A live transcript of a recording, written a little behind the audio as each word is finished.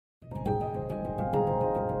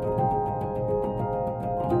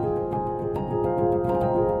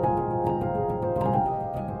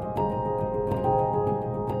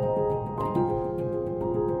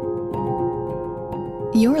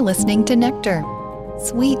You're listening to Nectar,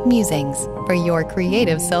 sweet musings for your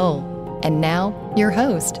creative soul. And now, your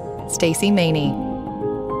host, Stacey Maney.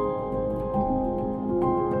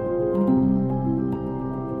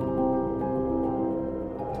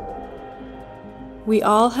 We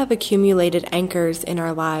all have accumulated anchors in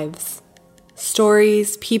our lives.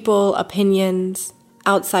 Stories, people, opinions,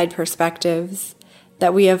 outside perspectives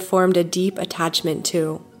that we have formed a deep attachment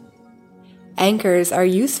to. Anchors are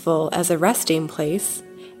useful as a resting place,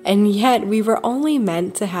 and yet we were only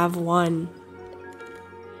meant to have one.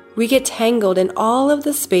 We get tangled in all of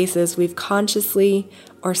the spaces we've consciously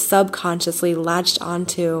or subconsciously latched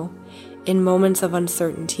onto in moments of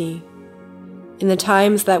uncertainty, in the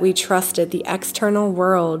times that we trusted the external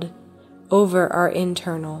world over our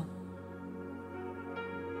internal.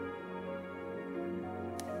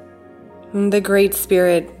 The Great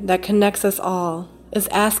Spirit that connects us all is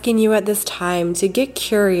asking you at this time to get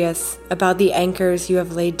curious about the anchors you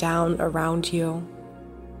have laid down around you,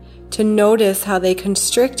 to notice how they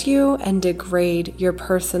constrict you and degrade your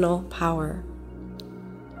personal power.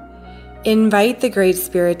 Invite the Great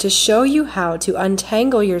Spirit to show you how to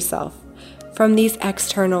untangle yourself from these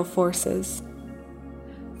external forces,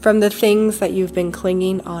 from the things that you've been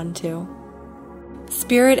clinging onto.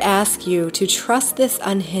 Spirit asks you to trust this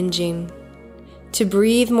unhinging, to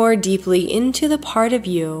breathe more deeply into the part of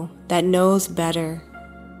you that knows better,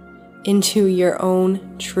 into your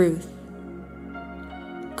own truth.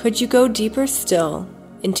 Could you go deeper still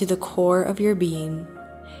into the core of your being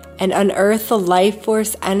and unearth the life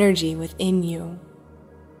force energy within you?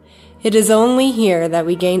 It is only here that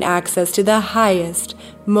we gain access to the highest,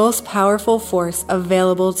 most powerful force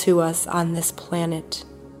available to us on this planet.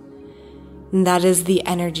 And that is the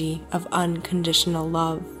energy of unconditional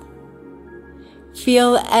love.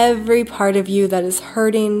 Feel every part of you that is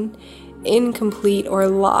hurting, incomplete, or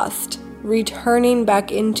lost, returning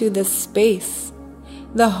back into this space.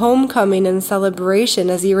 The homecoming and celebration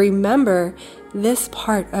as you remember this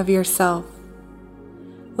part of yourself.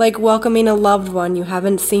 Like welcoming a loved one you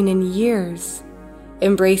haven't seen in years,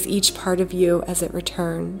 embrace each part of you as it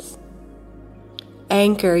returns.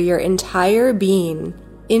 Anchor your entire being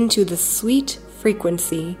into the sweet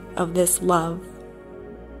frequency of this love.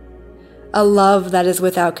 A love that is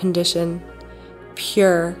without condition,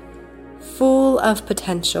 pure, full of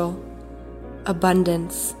potential,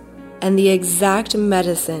 abundance, and the exact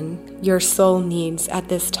medicine your soul needs at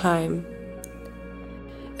this time.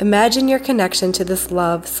 Imagine your connection to this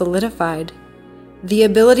love solidified, the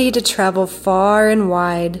ability to travel far and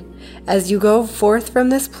wide as you go forth from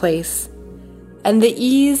this place, and the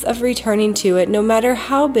ease of returning to it no matter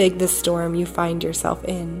how big the storm you find yourself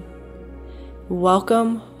in.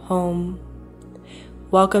 Welcome home.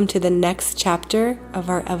 Welcome to the next chapter of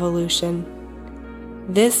our evolution.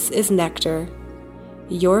 This is Nectar,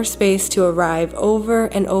 your space to arrive over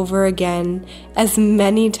and over again, as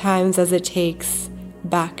many times as it takes,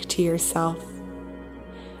 back to yourself.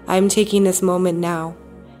 I'm taking this moment now,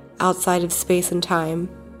 outside of space and time,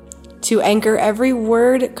 to anchor every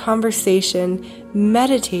word, conversation,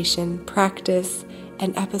 meditation, practice,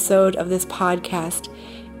 and episode of this podcast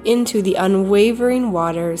into the unwavering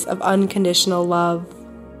waters of unconditional love.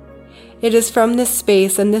 It is from this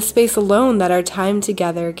space and this space alone that our time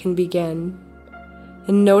together can begin.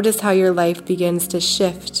 And notice how your life begins to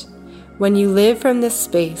shift when you live from this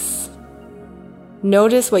space.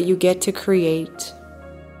 Notice what you get to create.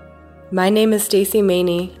 My name is Stacey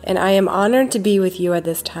Maney, and I am honored to be with you at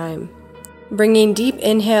this time, bringing deep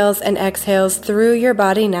inhales and exhales through your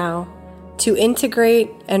body now to integrate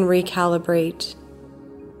and recalibrate.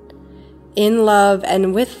 In love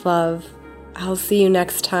and with love, I'll see you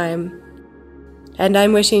next time. And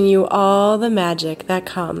I'm wishing you all the magic that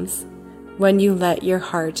comes when you let your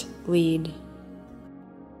heart lead.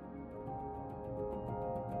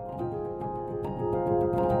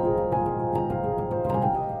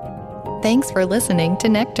 Thanks for listening to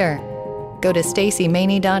Nectar. Go to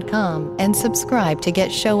staceymaney.com and subscribe to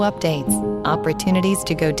get show updates, opportunities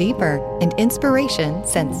to go deeper, and inspiration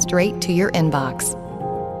sent straight to your inbox.